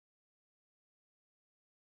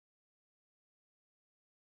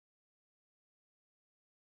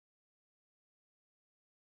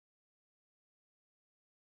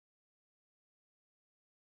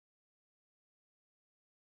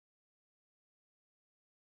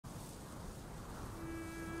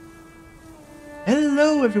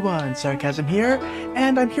Hello everyone, Sarcasm here,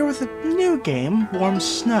 and I'm here with a new game, Warm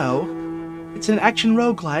Snow. It's an action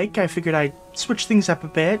roguelike. I figured I'd switch things up a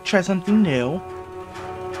bit, try something new.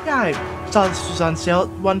 Yeah, I saw this was on sale at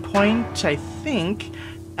one point, I think,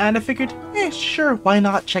 and I figured, sure, why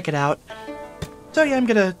not check it out. So yeah, I'm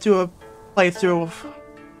gonna do a playthrough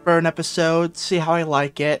for an episode, see how I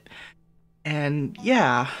like it, and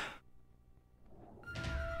yeah.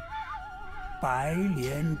 白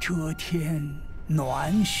莲遮天，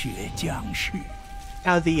暖雪降世。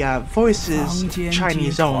 Now the voice is 坊间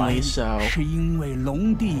Chinese 皆 only, 传 so 是因为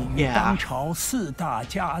龙帝与 Yeah. 当朝四大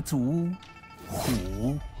家族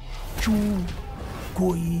虎、猪、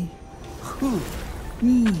龟、鹤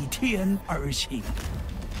逆天而行。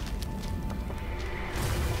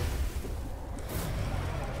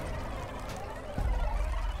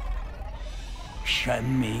 神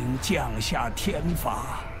明降下天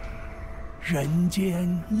法，人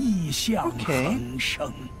间异象 Okay. 横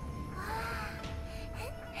生。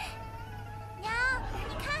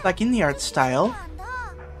 like in the art style.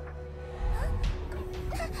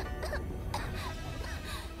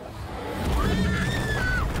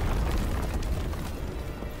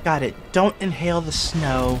 Got it. Don't inhale the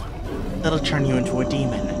snow. That'll turn you into a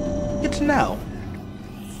demon. Good to know.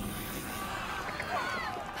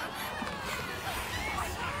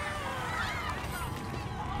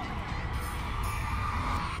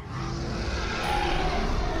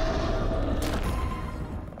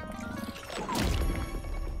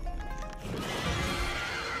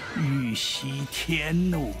 « 欲息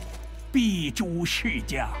天怒，必诛世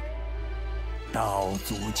家。道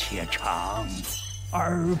阻且长，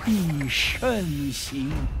而必慎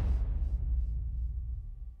行。”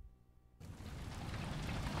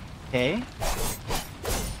 Okay.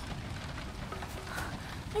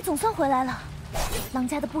 你总算回来了，狼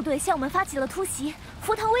家的部队向我们发起了突袭，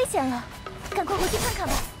佛堂危险了，赶快回去看看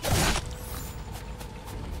吧。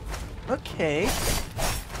 Okay.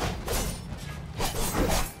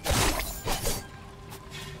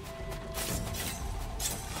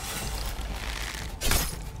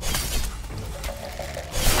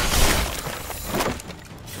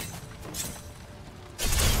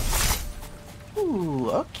 Ooh,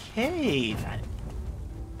 okay. Not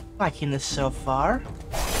liking this so far.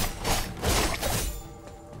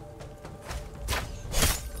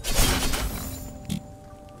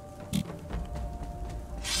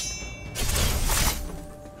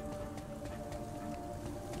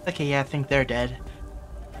 Okay, yeah, I think they're dead.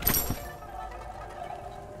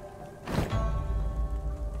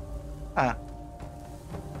 Huh.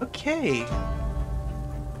 Okay.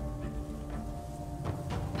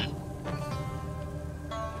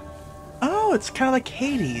 Oh, it's kind of like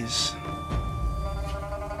Hades.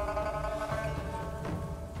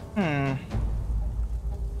 Hmm.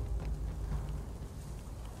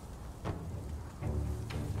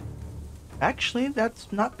 Actually,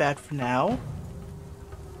 that's not bad for now.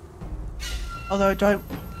 Although, do I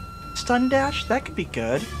stun dash? That could be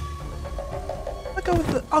good.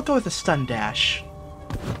 I'll go with the stun dash.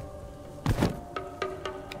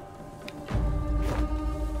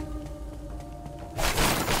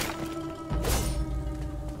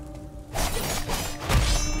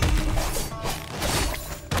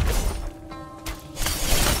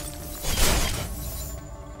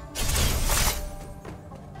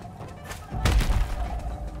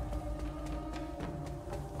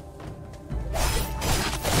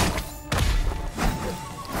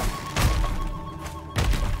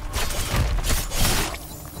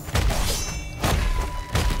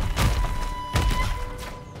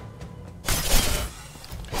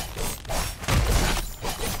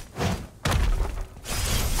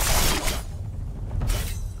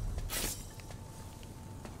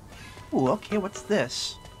 Ooh, okay, what's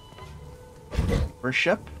this?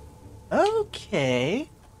 Worship? Okay.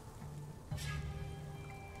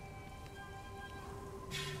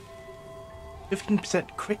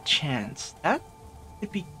 %15% crit chance. That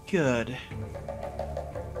would be good.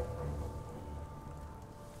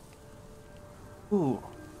 Ooh.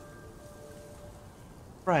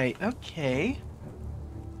 Right, okay.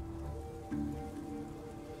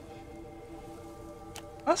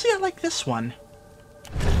 Honestly, I like this one.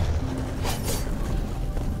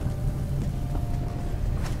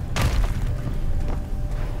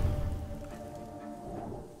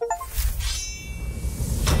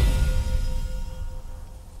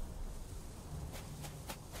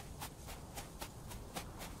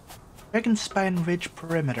 Dragonspine Ridge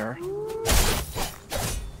Perimeter.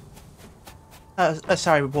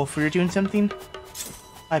 Sorry, Wolf, were you doing something?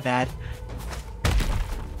 My bad.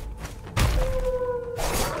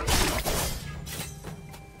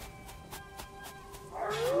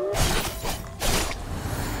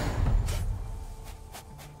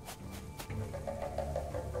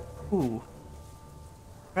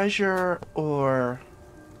 treasure or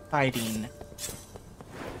fighting?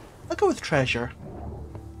 I'll go with treasure.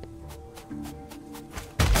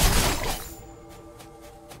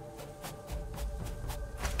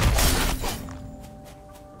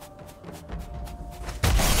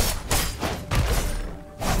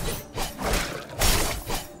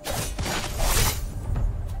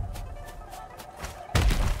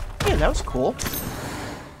 Yeah, that was cool.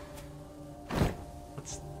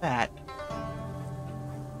 What's that?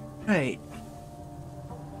 Right.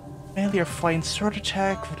 Melee or flying sword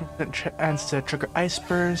attack adds to trigger ice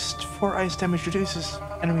burst. 4 ice damage reduces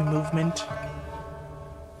enemy movement.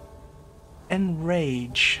 And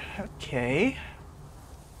rage. Okay.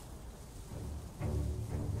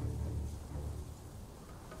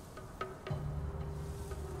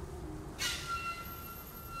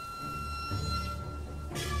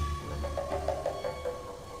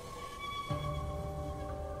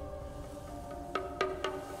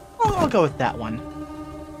 I'll go with that one.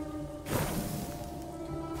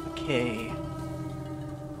 Okay.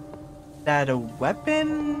 That a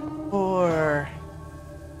weapon or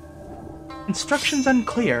instructions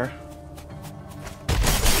unclear?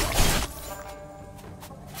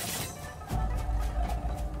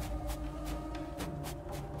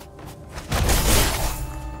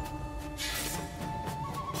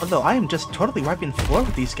 Although I am just totally wiping the floor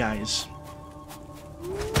with these guys.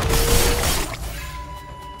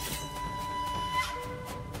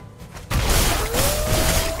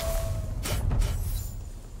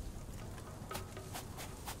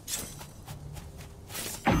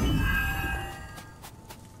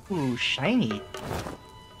 Ooh, shiny.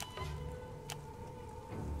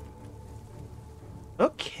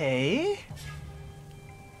 Okay.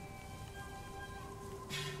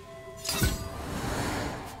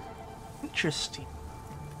 Interesting.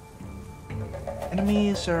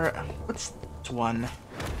 Enemies are... what's this one?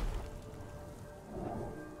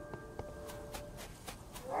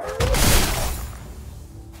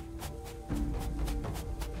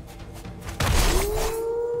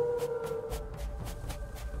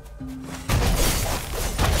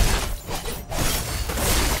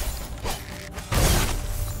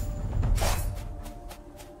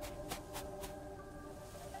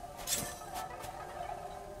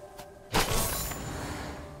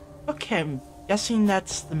 Okay, I'm guessing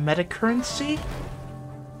that's the meta currency?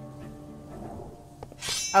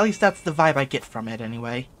 At least that's the vibe I get from it,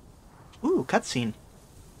 anyway. Ooh, cutscene.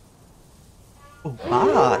 Ooh,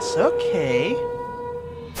 boss, okay.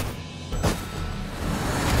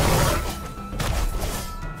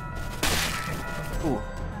 Ooh.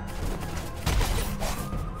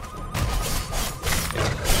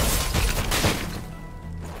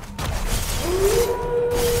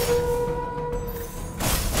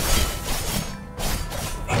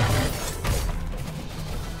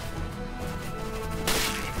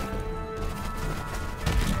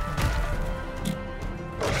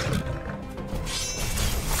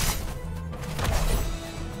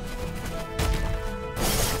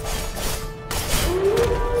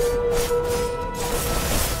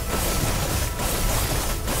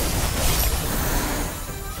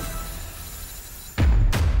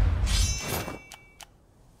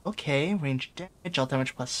 Okay, range damage, all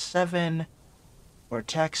damage plus 7, or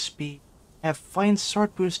attack speed. Have fine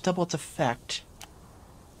sword boost, double its effect.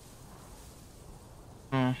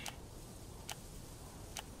 I'll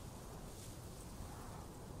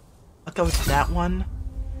go with that one.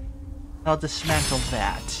 I'll dismantle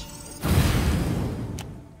that.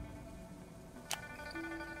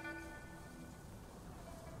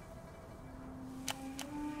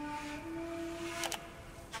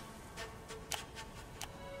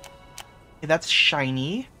 Okay, that's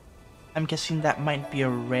shiny. I'm guessing that might be a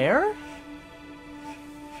rare?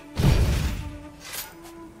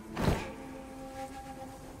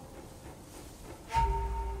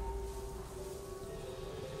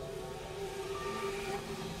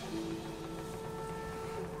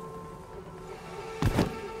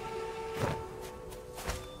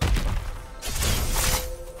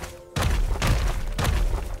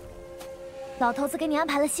老头子给你安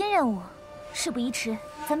排了新任务，事不宜迟，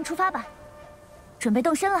咱们出发吧。准备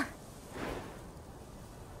动身了。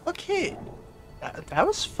Okay, that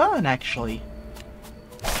was fun, actually.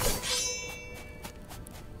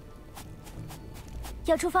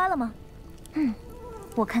 要出发了吗？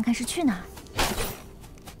我看看是去哪儿。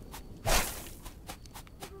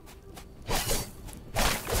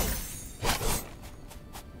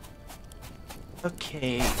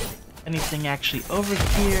Okay, anything actually over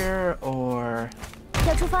here, or...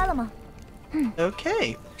 要出发了吗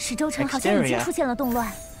？Okay. 石州城好像已经出现了动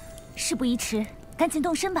乱，事不宜迟，赶紧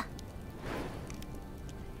动身吧。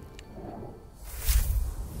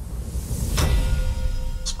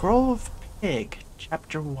Scroll of Pig,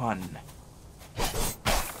 Chapter 1.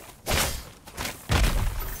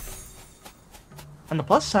 On the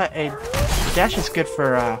plus side, dash is good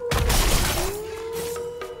for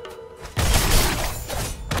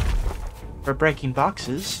breaking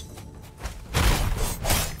boxes.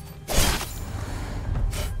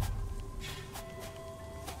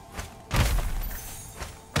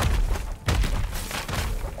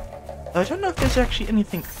 I don't know if there's actually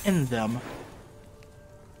anything in them.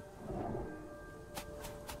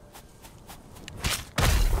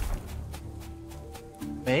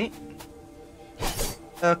 Wait.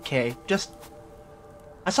 Okay, just...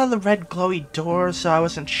 I saw the red glowy door, so I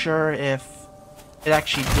wasn't sure if it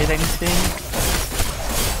actually did anything.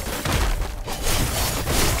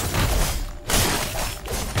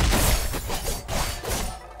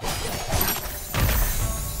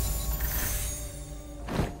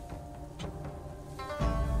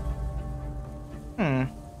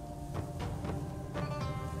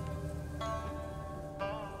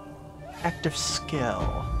 Active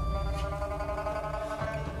skill.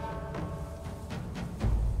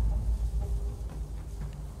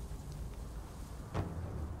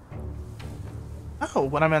 Oh,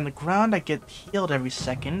 when I'm on the ground, I get healed every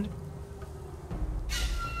second.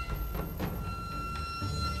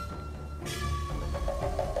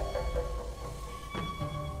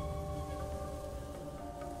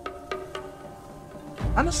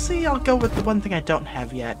 Honestly, I'll go with the one thing I don't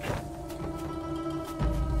have yet.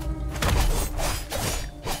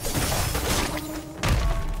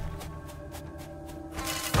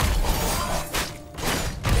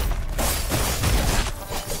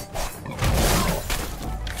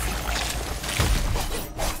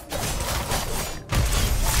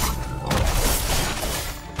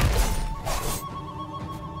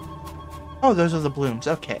 Oh, those are the blooms.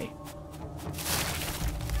 Okay.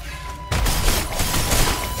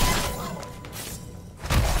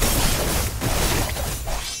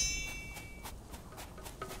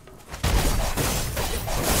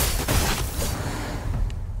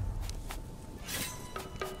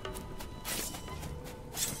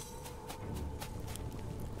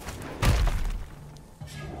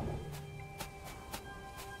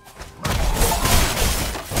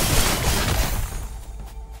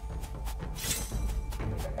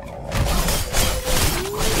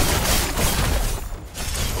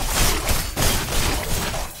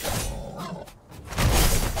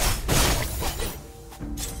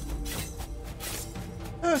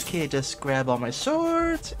 Okay, just grab all my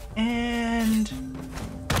swords, and...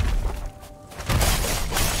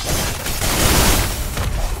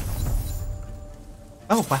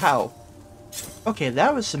 Oh, wow. Okay,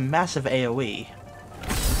 that was some massive AoE.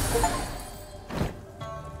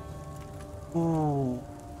 Ooh.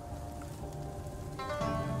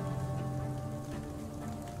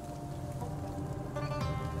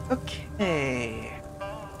 Okay.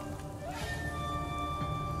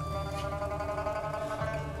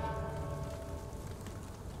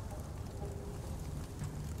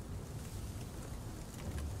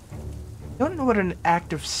 I don't know what an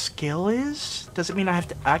active skill is. Does it mean I have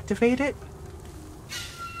to activate it?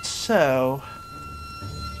 So...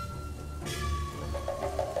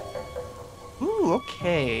 Ooh,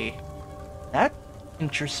 okay. That's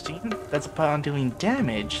interesting. That's upon dealing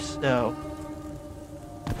damage, so...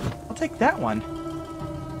 I'll take that one.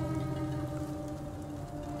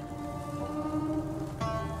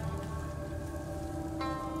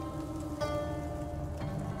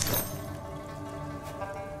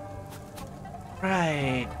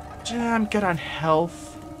 Right. I'm good on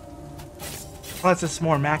health. Unless it's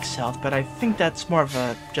more max health, but I think that's more of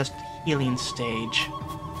a just healing stage.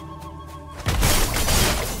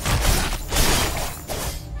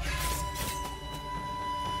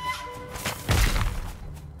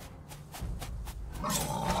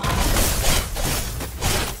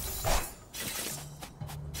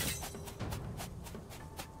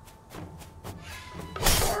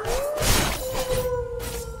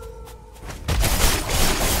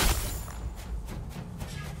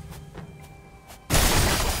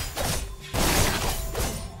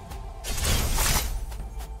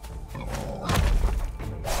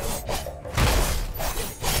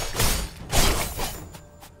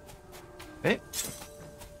 Okay.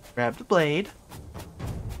 Grab the blade.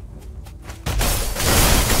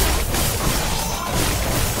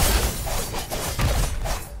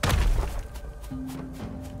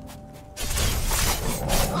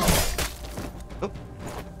 Oh.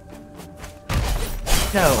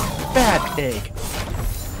 No, bad pig.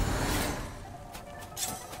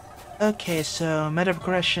 Okay, so meta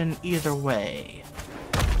progression either way.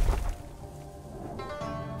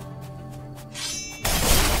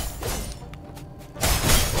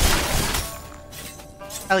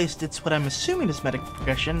 At least it's what I'm assuming is meta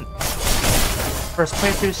progression. First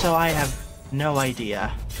playthrough, so I have no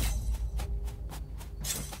idea.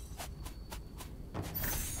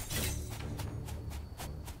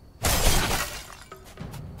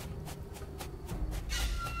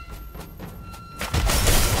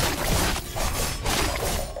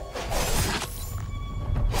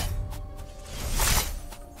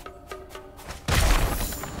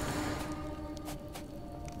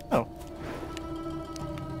 Oh.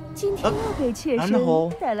 今天又给妾身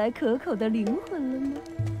带来可口的灵魂了吗？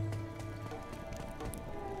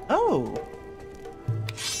 Oh.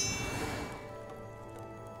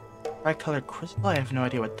 Bright-colored crystal? I have no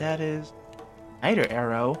idea what that is. Niter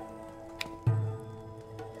arrow?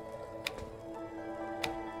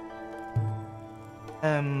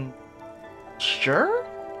 Sure?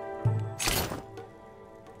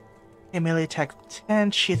 Okay, melee attack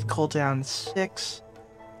 10, sheath cooldown 6.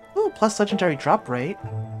 Ooh, plus legendary drop rate.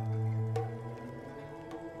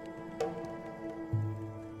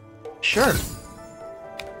 Sure.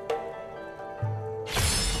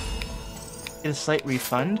 Get a slight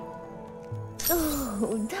refund.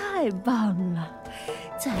 哦，太棒了！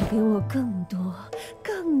再给我更多、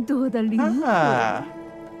更多的灵魂。Ah.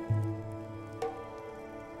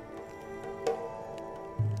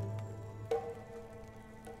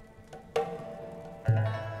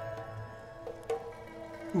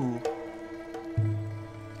 Ooh.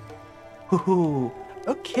 Ooh.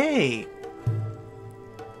 Okay.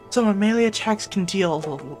 Some of melee attacks can deal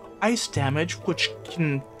ice damage, which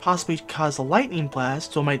can possibly cause a lightning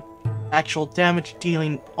blast, so my actual damage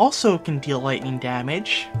dealing also can deal lightning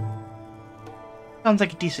damage. Sounds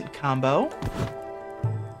like a decent combo.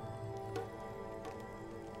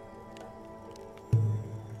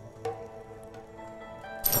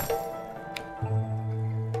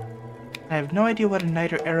 I have no idea what a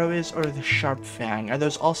Niter arrow is or the sharp fang. Are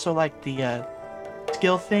those also like the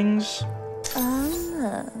skill things?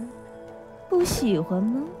 啊，不喜欢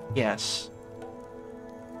吗？ Yes.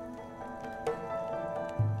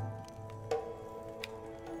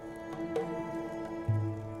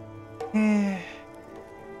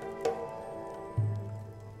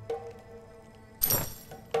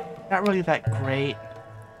 Not really that great.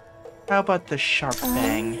 How about the sharp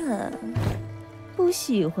fang? 啊，不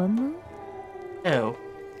喜欢吗？ Oh.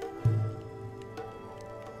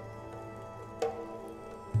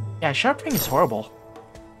 Yeah, sharp fang is horrible.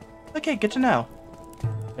 Okay, good to know.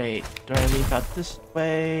 Wait, do I leave out this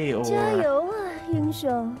way, or... 加油啊，英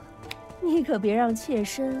雄！你可别让妾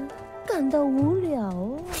身感到无聊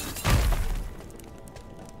哦。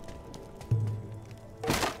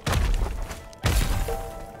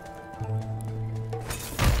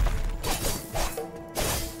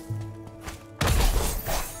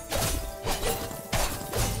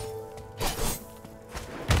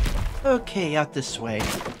 Okay, out this way.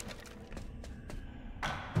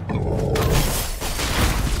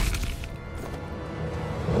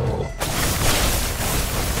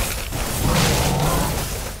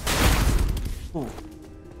 Ooh.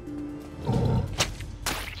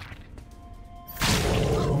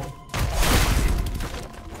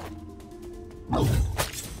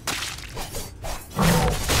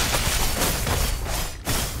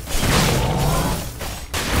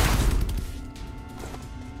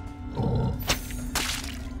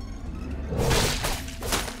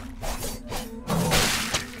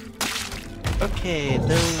 Okay,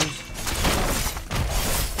 those...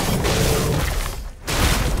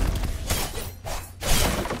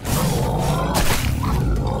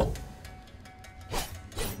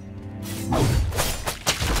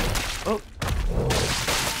 Oh.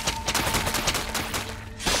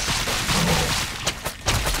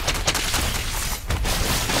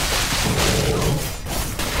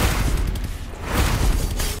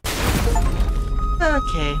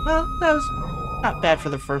 Okay, well, that was not bad for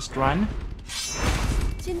the first run.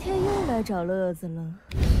 今天又来找乐子了。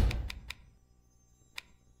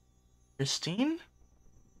 Christine?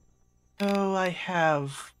 So I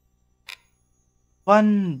have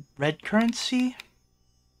 1 red currency.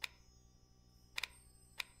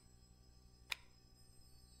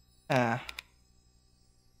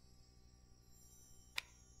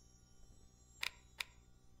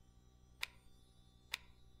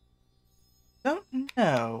 Don't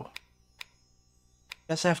know.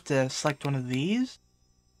 Guess I have to select one of these.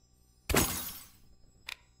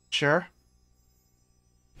 Sure.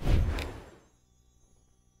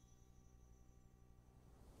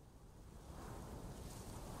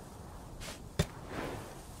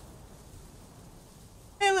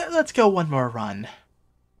 Hey, let's go one more run.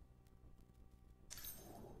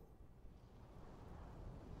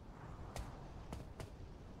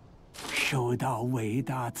 受到伟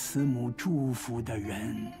大慈母祝福的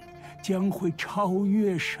人，将会超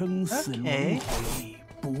越生死轮回，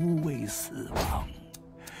不畏死亡。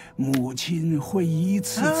母亲会一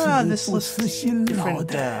次次不辞辛劳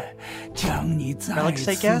地将你再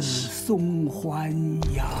次送还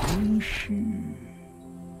阳世。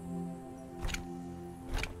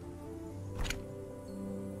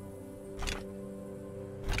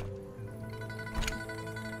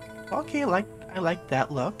Okay, I like that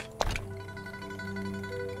look.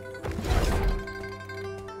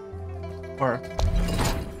 Or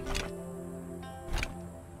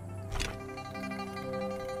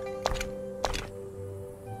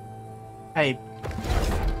I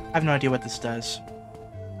have no idea what this does.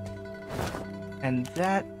 And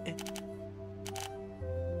that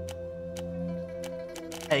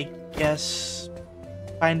I guess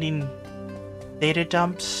finding data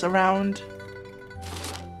dumps around.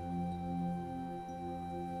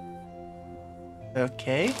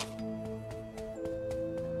 Okay.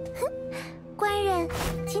 官人，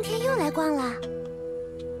今天又来逛了。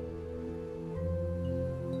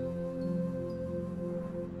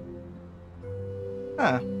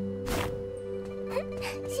Huh.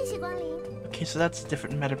 谢谢光临。Okay, so that's a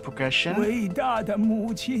different meta progression. 伟大的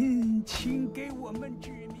母亲，请给我们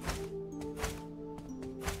指明。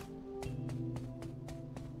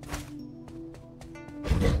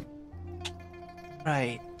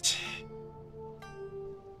Right.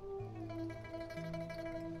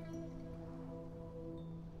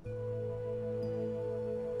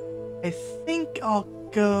 I think I'll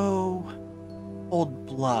go Old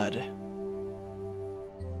Blood.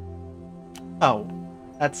 Oh,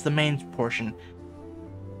 that's the main portion.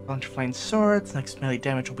 Launch flying swords, next melee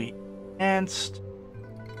damage will be enhanced.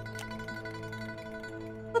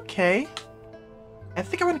 Okay. I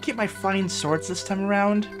think I'm gonna keep my flying swords this time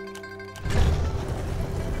around.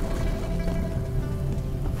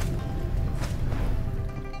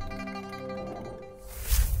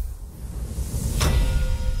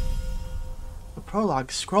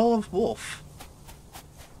 Prologue, Scroll of Wolf.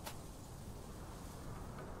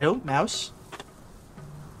 Oh, mouse.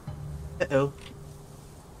 Uh-oh.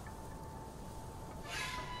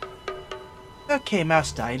 Okay,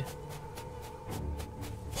 mouse died.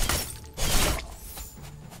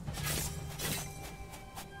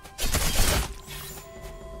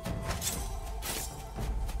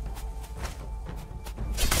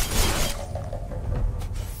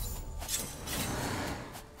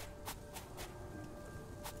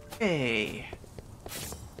 Okay.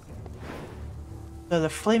 So the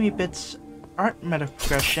flamey bits aren't meta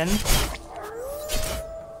progression.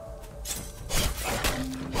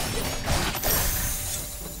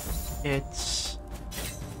 It's,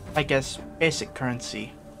 I guess, basic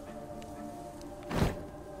currency.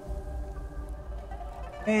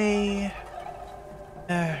 Hey,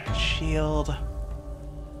 shield.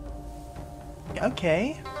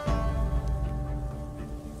 Okay.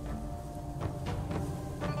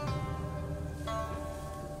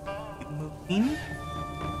 Moving.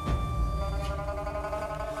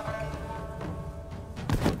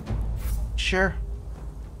 Sure.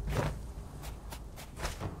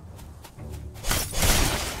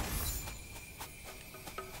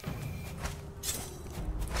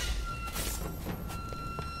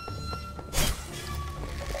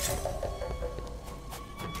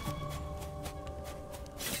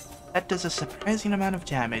 That does a surprising amount of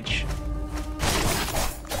damage.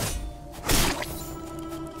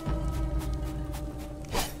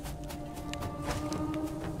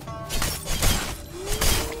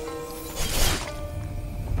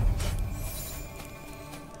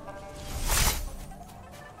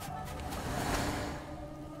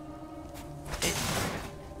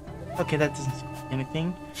 Okay, that doesn't do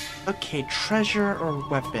anything. Okay, treasure or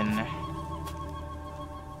weapon?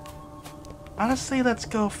 Honestly, let's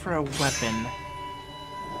go for a weapon.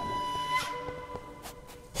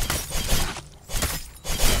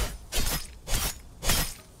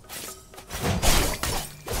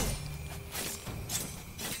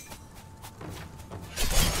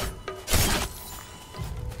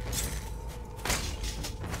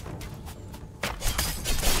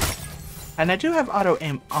 And I do have auto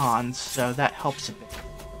aim on, so that helps a bit.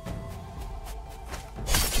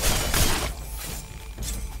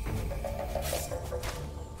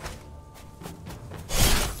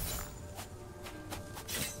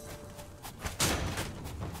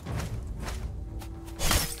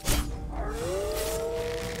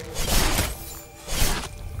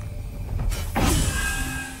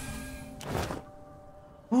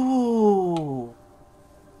 Ooh.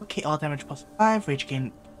 Okay, all damage plus 5, rage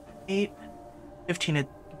gain 8. 15 at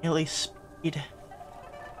melee speed.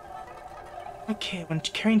 Okay, when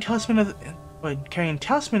carrying talisman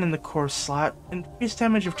in the core slot, increase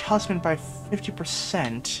damage of talisman by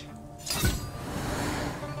 50%.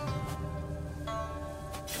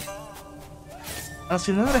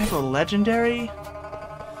 Honestly, now that I have a legendary,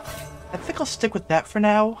 I think I'll stick with that for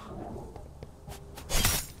now.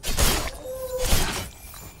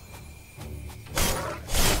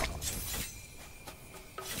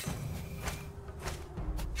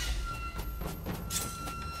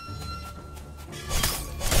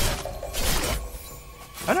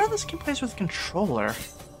 I know how this game plays with a controller.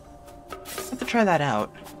 I have to try that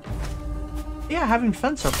out. Yeah, having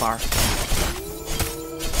fun so far.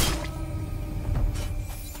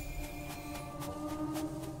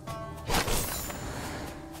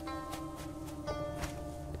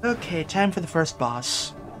 Okay, time for the first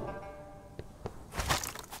boss.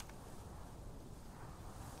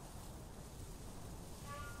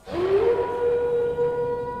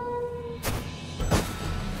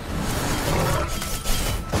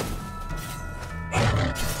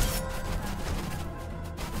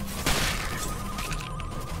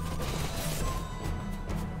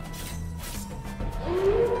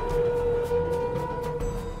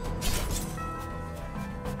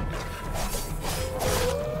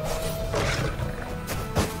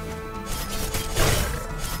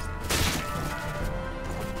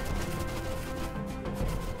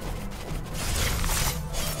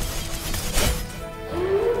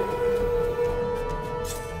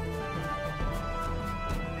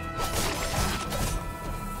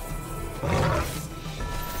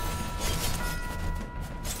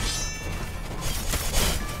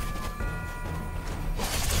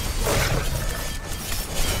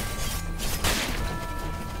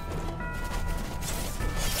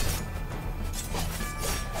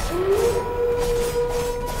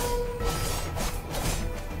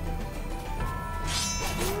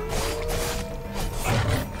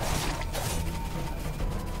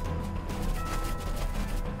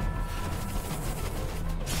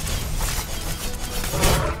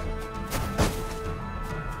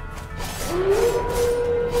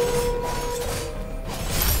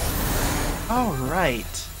 All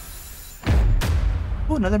right.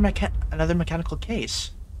 Oh, another mechanical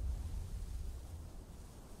case.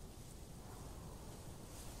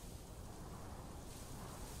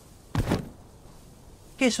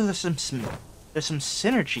 Okay, so there's some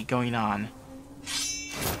synergy going on.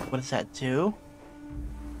 What does that do?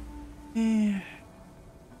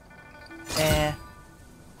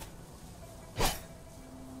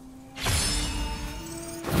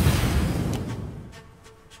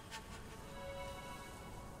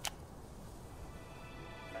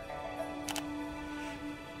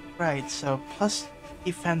 Right, so plus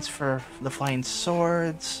defense for the flying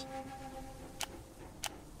swords.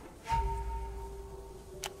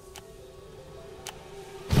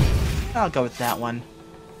 I'll go with that one.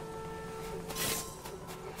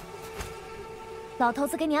 老头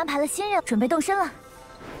子给你安排了新任务，准备动身了。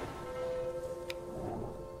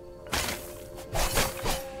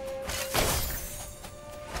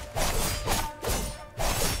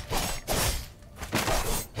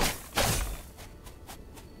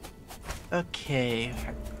Okay,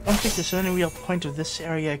 I don't think there's any real point of this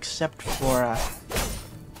area except for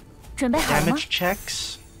准备好了吗？ damage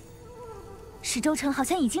checks. 十州城好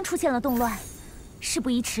像已经出现了动乱，事不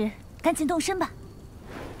宜迟，赶紧动身吧。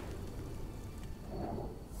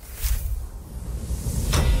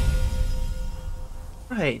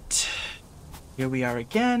 Right, here we are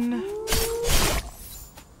again.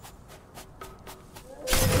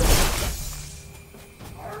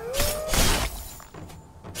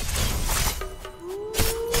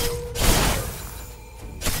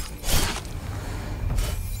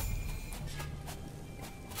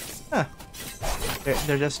 Huh.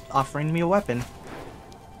 They're just offering me a weapon.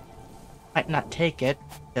 Might not take it,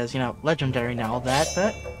 because, you know, legendary and all that,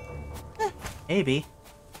 but maybe.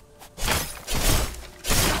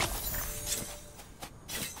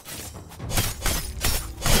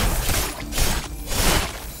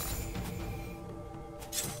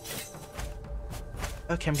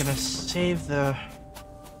 Okay, I'm gonna save the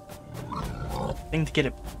thing to get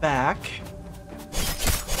it back.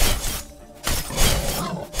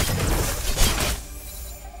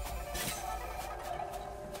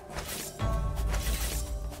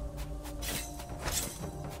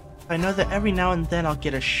 I know that every now and then I'll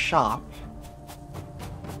get a shop.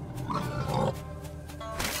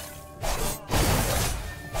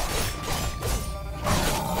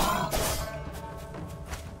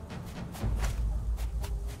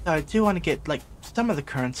 I do want to get, like, some of the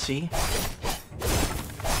currency.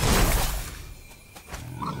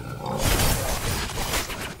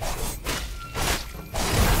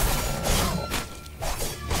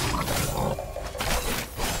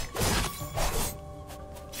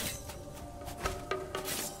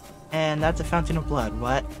 And that's a fountain of blood.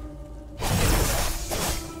 What?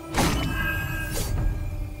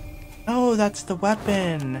 Oh, that's the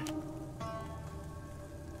weapon.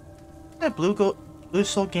 That blue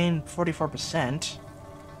soul gained 44%.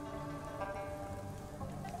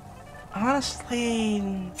 Honestly,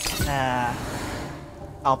 nah.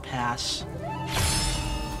 I'll pass.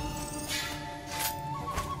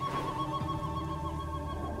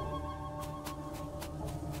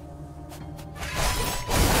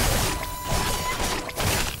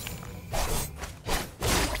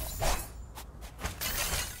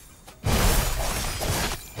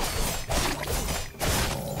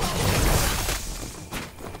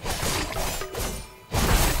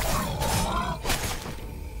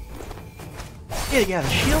 Yeah, the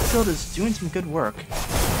shield build is doing some good work.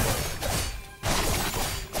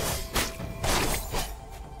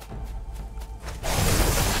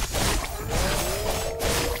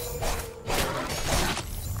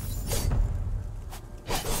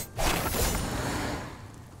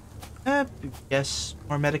 Yes,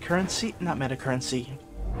 more meta currency? Not meta currency.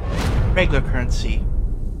 Regular currency.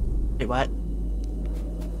 Wait, what?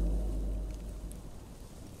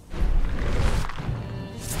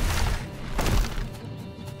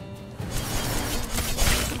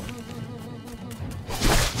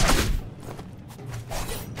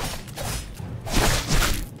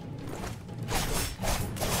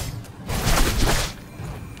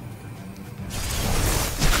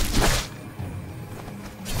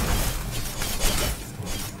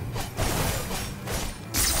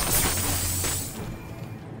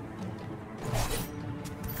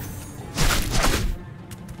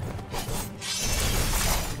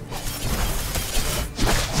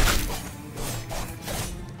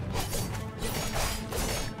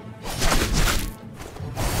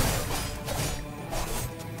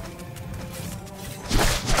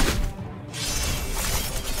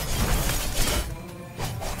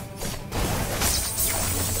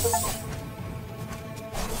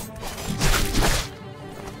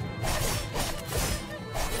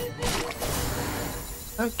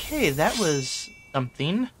 Okay, that was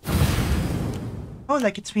something. Oh,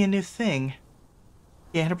 that gets me a new thing.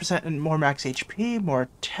 Yeah, 100% more max HP, more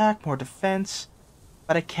attack, more defense,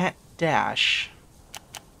 but I can't dash.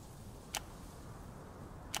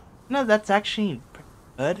 No, that's actually pretty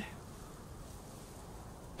good.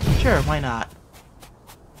 Sure, why not?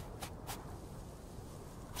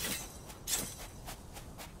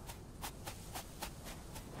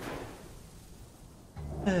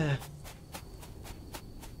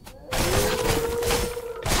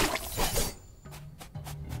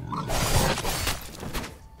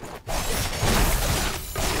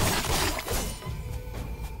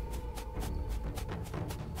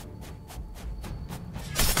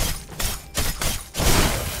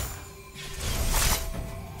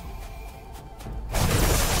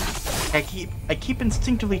 I keep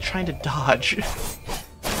instinctively trying to dodge.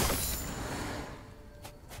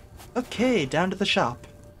 Okay, down to the shop.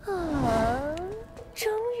 啊，终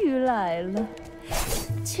于来了！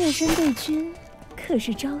妾身对君可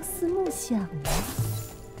是朝思暮想呢。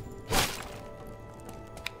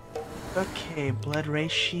Okay, Blood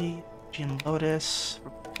Reishi, Jin Lotus,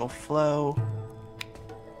 Purple Flow.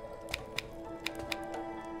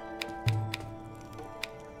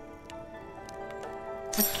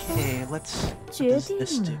 Okay, let's. 决定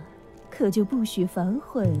了，可就不许反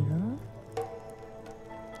悔了。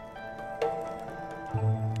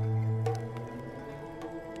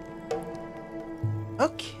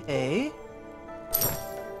Okay.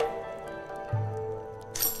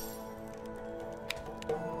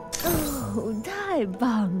哦，太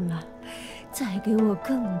棒了！再给我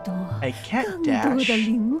更多、I can't 更多的 dash.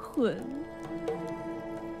 灵魂。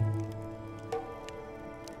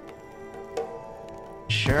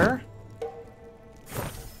 Sure.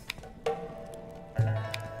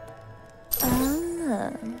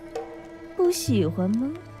 啊，不喜欢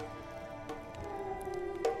吗？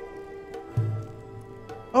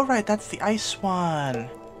 Oh right, that's the ice one.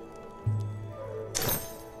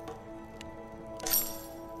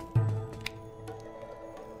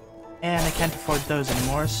 And I can't afford those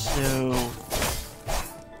anymore, so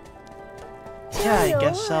yeah, I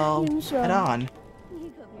guess I'll head on.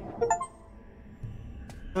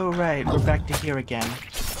 Oh right, we're back to here again.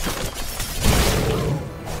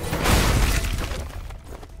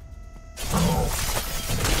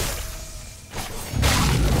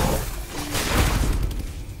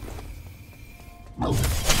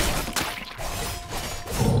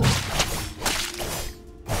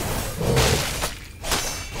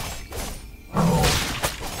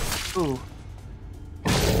 Ooh.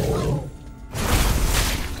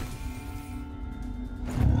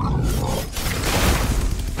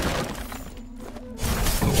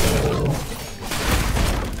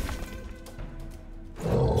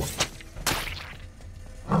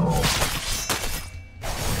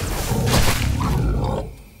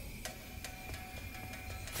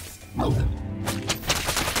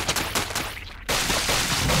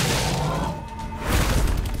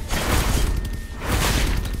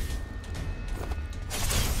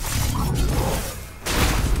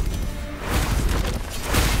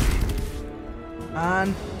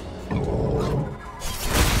 on.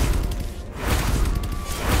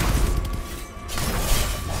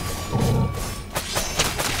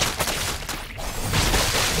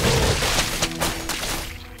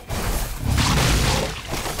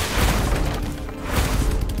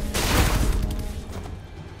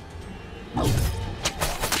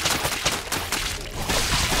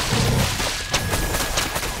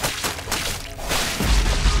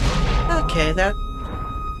 Okay, that...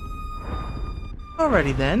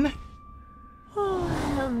 Alrighty then.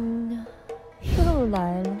 又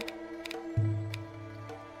来了。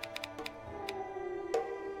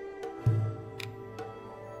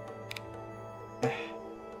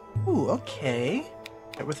Ooh, okay.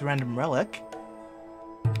 Start with a random relic.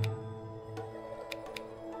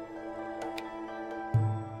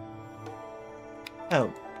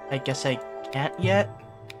 Oh, I guess I can't yet?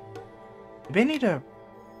 Maybe I need to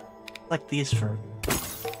select these for...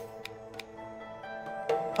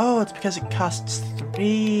 Oh, it's because it costs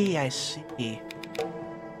 3, I see.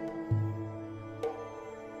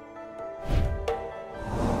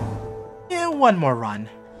 Yeah, one more run.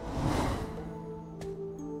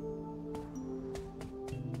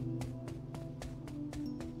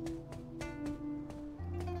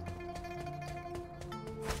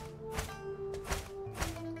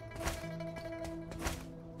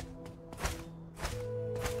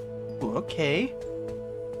 Ooh, okay.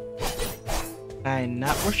 Can I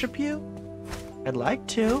not worship you? I'd like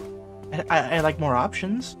to. I like more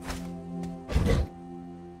options.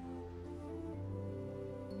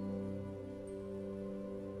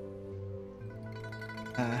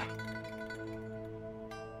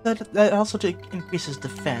 That also increases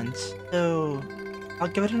defense, so I'll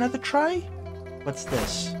give it another try? What's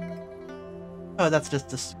this? Oh, that's just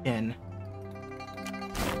the skin.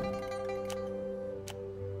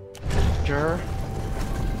 Sure.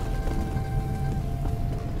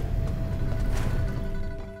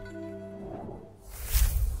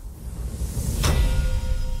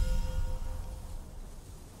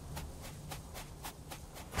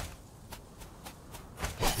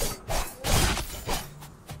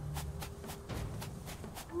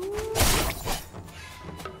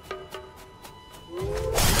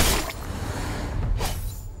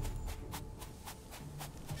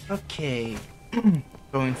 Okay,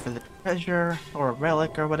 going for the treasure, or a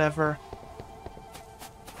relic, or whatever.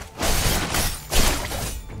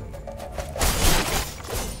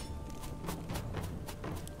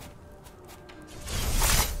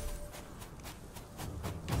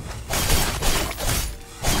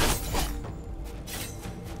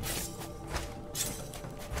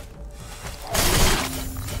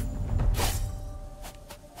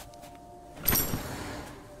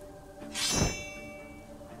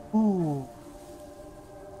 Ooh.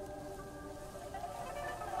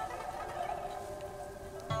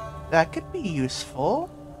 That could be useful.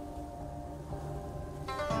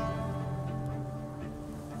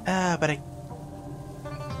 But I...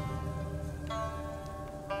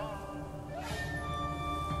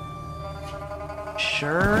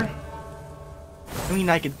 Sure. I mean,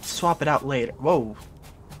 I could swap it out later. Whoa.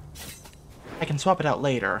 I can swap it out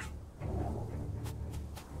later.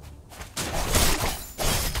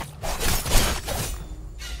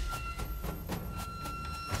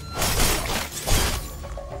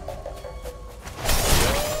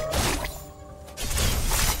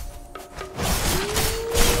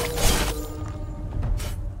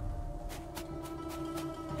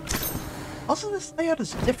 Also, this layout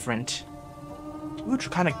is different. Ooh,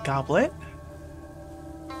 kind of goblet.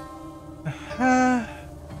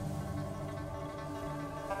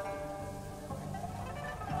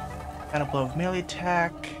 Kind of blow of melee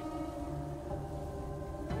attack.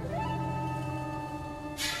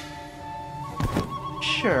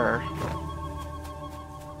 Sure.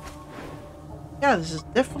 Yeah, this is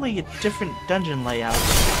definitely a different dungeon layout.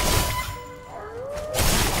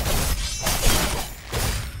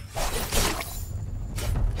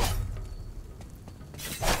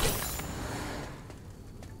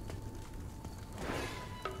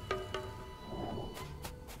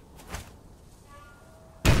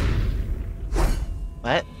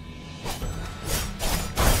 What?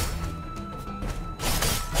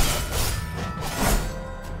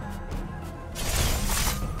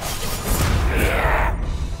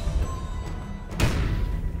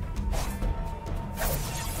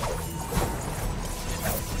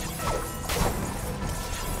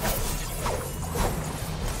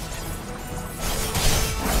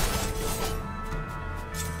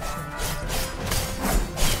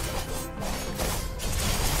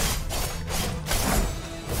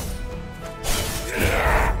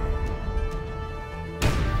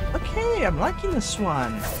 Okay, I'm liking this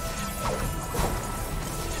one.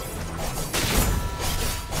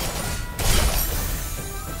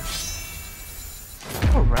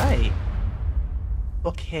 Alright.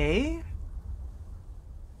 Okay.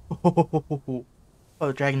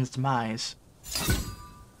 Oh, Dragon's Demise.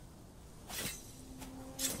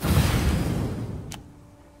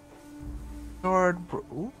 Sword.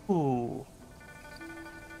 Ooh.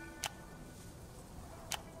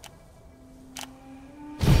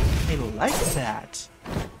 I like that.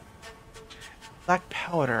 Black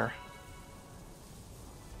powder.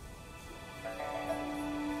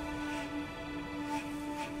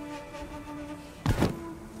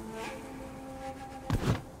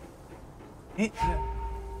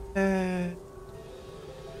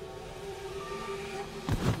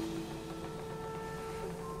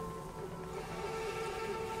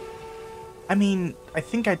 I mean, I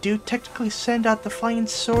think I do technically send out the flying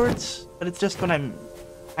swords, but it's just when I'm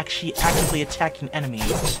actually actively attacking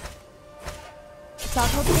enemies. 老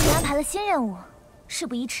头子给你安排了新任务，事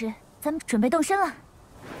不宜迟，咱们准备动身了。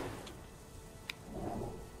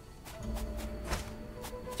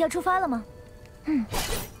要出发了吗？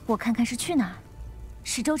我看看是去哪儿。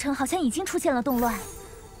石州城好像已经出现了动乱，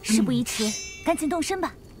事不宜迟，赶紧动身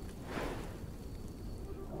吧。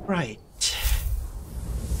Right.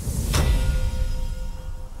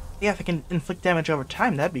 Yeah, if I can inflict damage over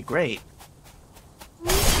time, that'd be great.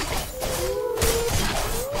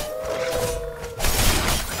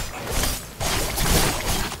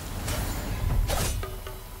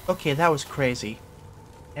 Okay, that was crazy.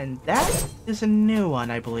 And that is a new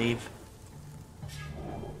one, I believe.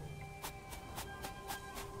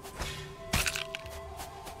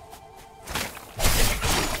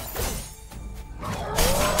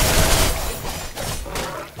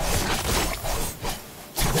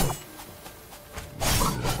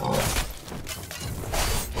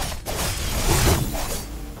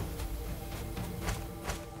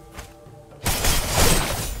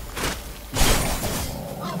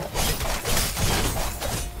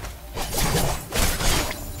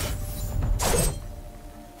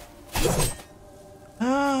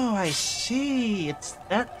 I see, it's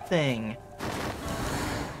that thing.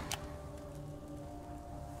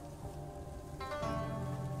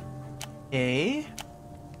 Okay.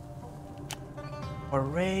 Or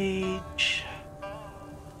rage.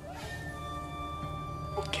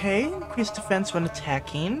 Okay, increase defense when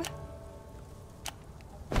attacking.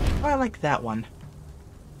 Oh, I like that one.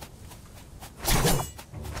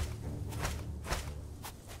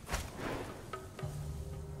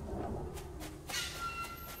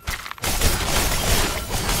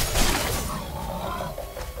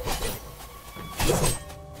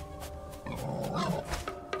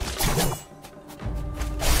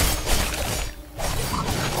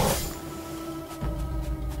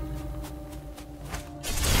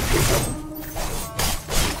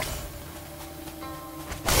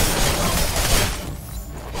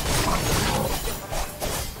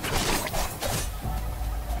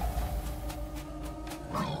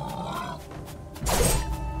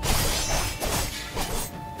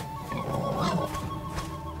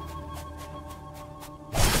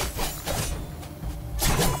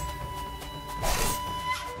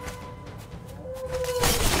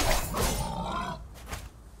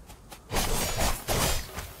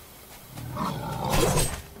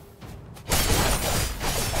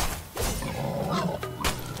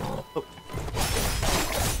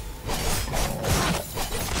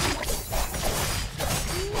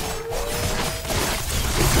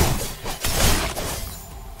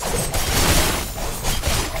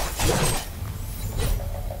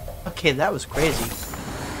 Okay, that was crazy.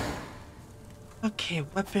 Okay,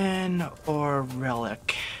 weapon or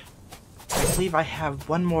relic. I believe I have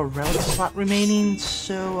one more relic slot remaining,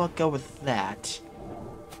 so I'll go with that.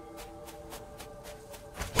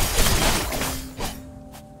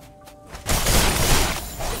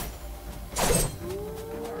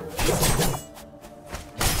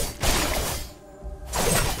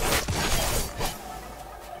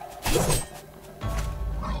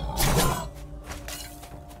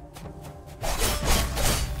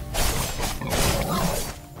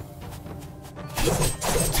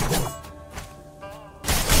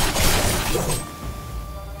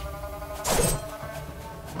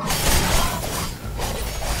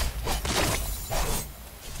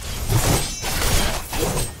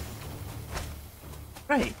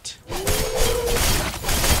 Right.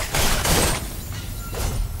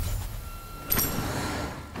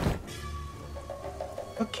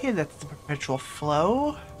 Okay, that's the perpetual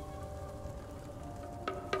flow.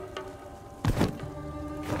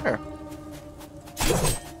 Sure.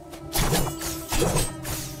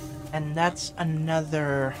 And that's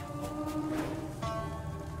another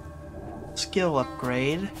skill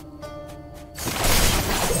upgrade.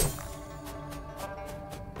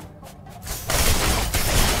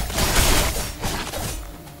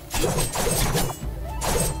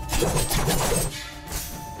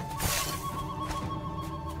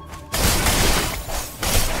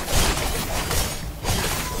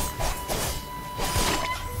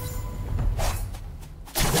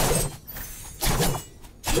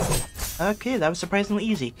 Okay, that was surprisingly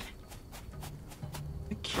easy.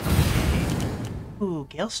 Okay. Ooh,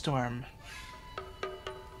 Galestorm.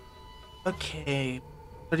 Okay.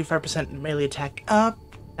 35% melee attack up.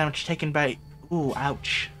 Damage taken by... Ooh,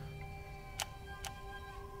 ouch.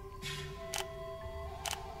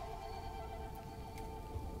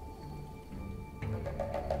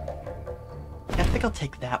 Yeah, I think I'll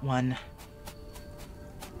take that one.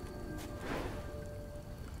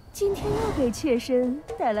 今天又给妾身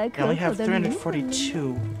带来 I 可 only 口 have 的灵魂。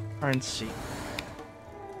 342 currency.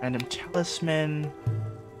 Random talisman.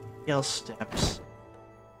 Gale steps.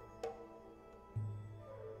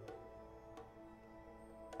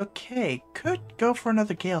 Okay, could go for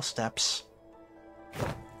another Gale steps.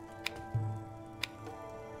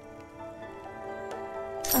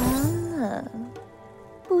 啊，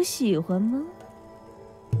不喜欢吗？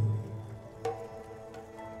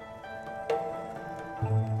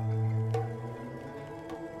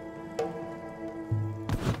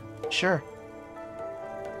 Sure.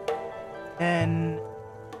 And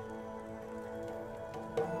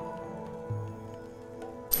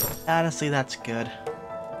honestly, that's good.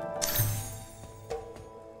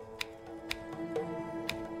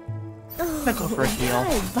 I'll go for a heal.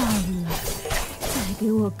 太棒了！再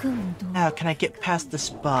给我更多。 Now, can I get past this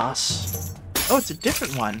boss? Oh, it's a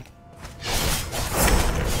different one.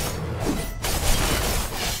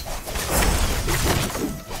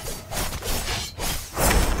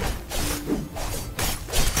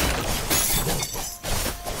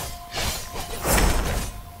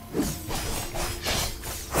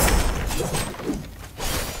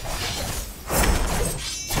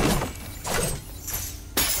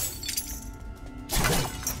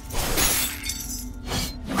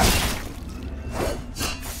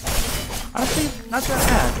 Honestly, not that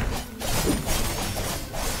bad.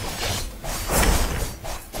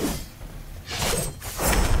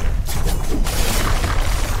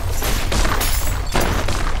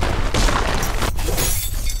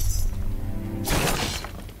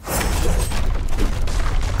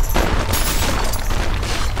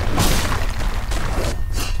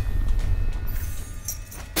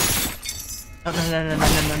 No, no, no, no, no,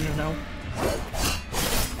 no, no, no.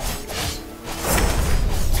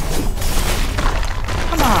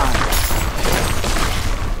 Come on.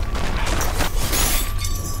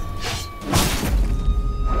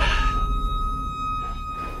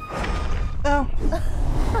 Well,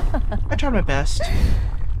 I tried my best.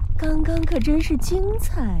 刚刚可真是精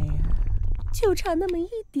彩呀，就差那么一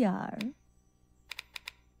点儿。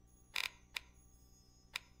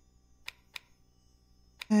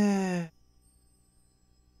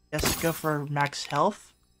 Guess go for max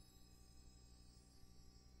health.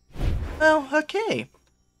 Well, okay.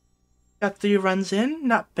 Got 3 runs in,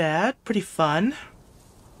 not bad, pretty fun.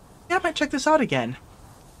 Yeah, I might check this out again.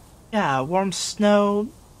 Yeah, Warm Snow,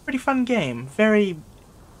 pretty fun game. Very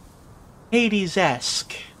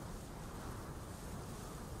Hades-esque.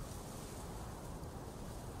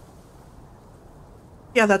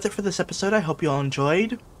 Yeah, that's it for this episode. I hope you all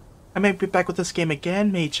enjoyed. I may be back with this game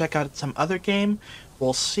again, maybe check out some other game.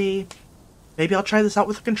 We'll see. Maybe I'll try this out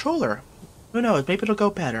with a controller. Who knows, maybe it'll go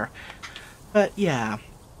better. But yeah.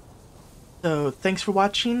 So, thanks for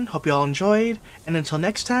watching, hope you all enjoyed, and until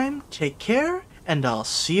next time, take care, and I'll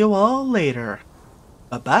see you all later.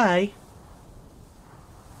 Bye-bye.